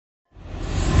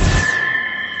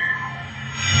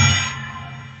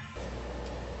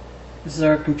This is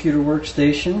our computer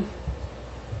workstation.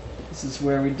 This is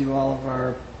where we do all of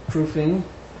our proofing.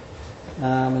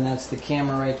 And that's the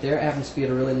camera right there. It happens to be at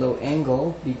a really low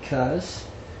angle because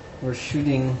we're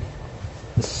shooting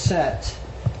the set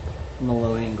from a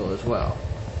low angle as well.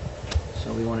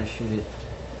 So we want to shoot it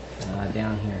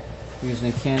down here. We're using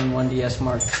a Canon 1DS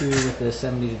Mark II with a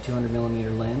 70 to 200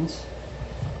 millimeter lens.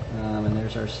 And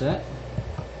there's our set.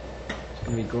 It's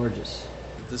going to be gorgeous.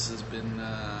 This has been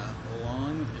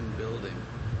long in building,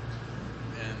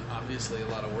 and obviously a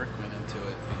lot of work went into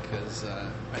it because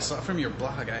I saw from your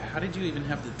blog, how did you even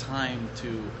have the time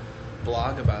to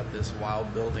blog about this while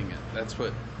building it? That's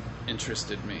what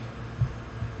interested me.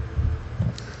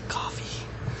 Coffee.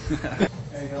 There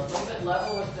you go. A little bit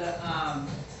level with the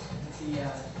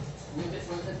what is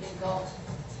that thing called?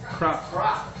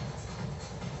 Crop.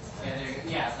 Yeah, there you go.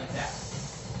 Yeah, like that.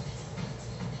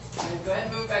 And go ahead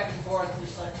and move back and forth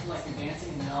just like you're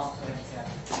dancing, and then I'll go ahead and tap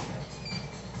it.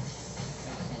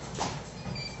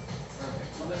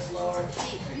 Perfect. A little bit slower.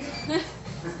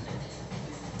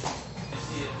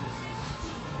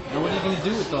 Now what are you going to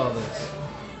do with all this?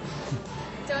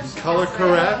 Color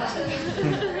correct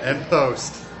and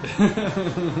post. Without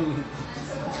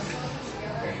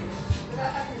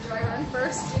having to dry run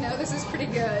first, you know, this is pretty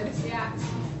good. Yeah.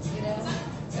 You know,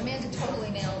 Amanda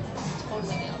totally nailed yours.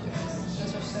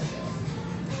 Those are so good.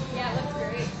 Yeah, it looks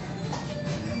great.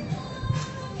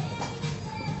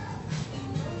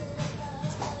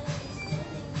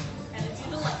 And it's to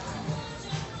the left.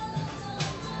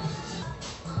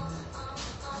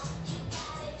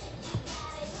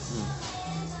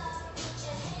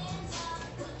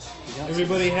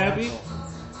 Everybody happy?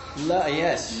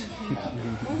 Yes.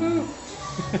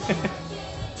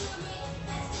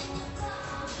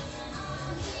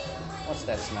 What's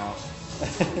that smell?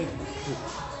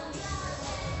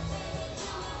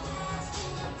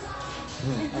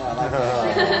 Oh, I like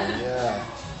that. Yeah.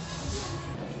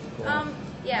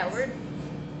 Yeah, we're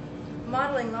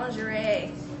modeling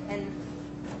lingerie and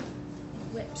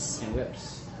whips. And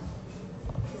whips.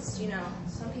 Because, you know,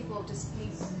 some people just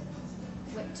need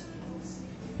whipped.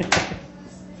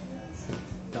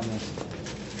 Dummies.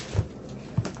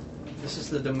 This is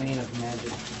the domain of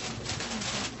magic.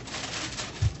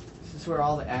 This is where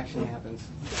all the action happens.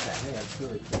 Look at that. Hey, that's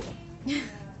really cool.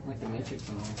 Like the Matrix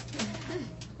in here.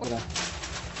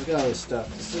 Look at all this stuff.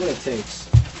 This is what it takes.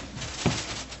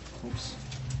 Oops.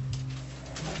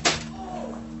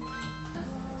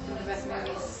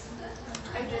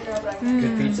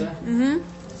 Good pizza? Mm-hmm.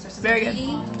 Very good.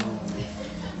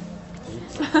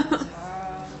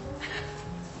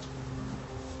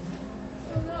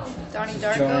 Donnie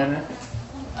Darko. Joanna,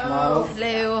 model.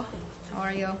 Hello. How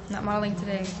are you? Not modeling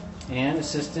today. And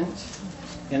assistant.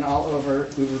 And all over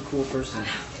uber cool person.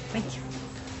 Thank you.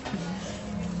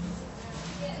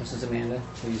 This is Amanda,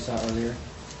 who you saw earlier.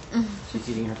 She's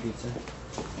eating her pizza.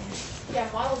 Yeah,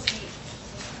 models eat.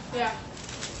 Yeah.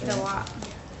 Eat a lot.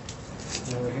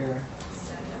 And over here,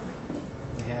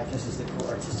 we have, this is the cool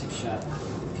artistic shot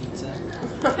of the pizza.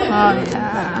 Oh,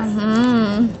 yeah.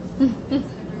 Mm-hmm.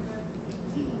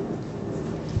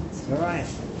 Alright.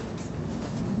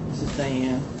 This is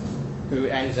Diane, who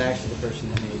is actually the person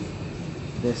that made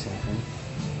this happen.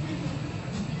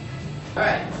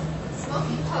 Alright.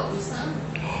 Smoking Popes, huh?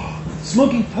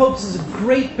 Smoking Popes is a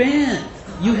great band.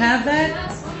 You have that? Yeah,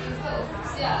 Smoking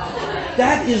Popes, yeah.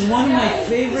 That is one of my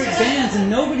favorite bands, and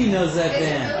nobody knows that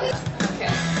band.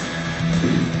 Okay.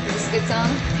 Is this a good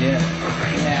song? Yeah.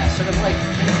 Yeah, sort of like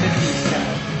 50s kind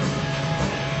of.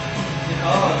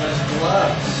 Oh, those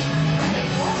gloves.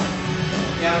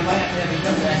 Yeah, we might have to have you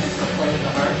come back and play with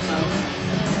the heart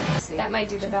some. That might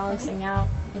do the balancing out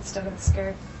instead of the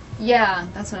skirt. Yeah,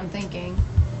 that's what I'm thinking.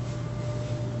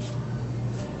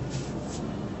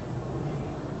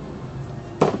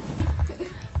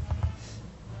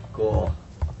 Cool.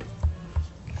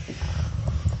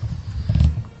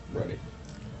 Ready.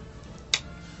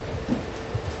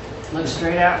 Look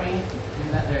straight at me.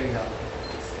 There you go.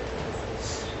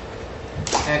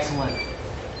 Excellent.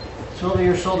 Swivel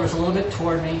your shoulders a little bit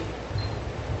toward me.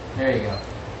 There you go.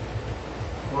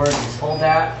 Gorgeous. Hold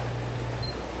that.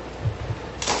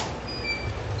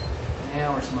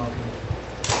 Now we're smoking.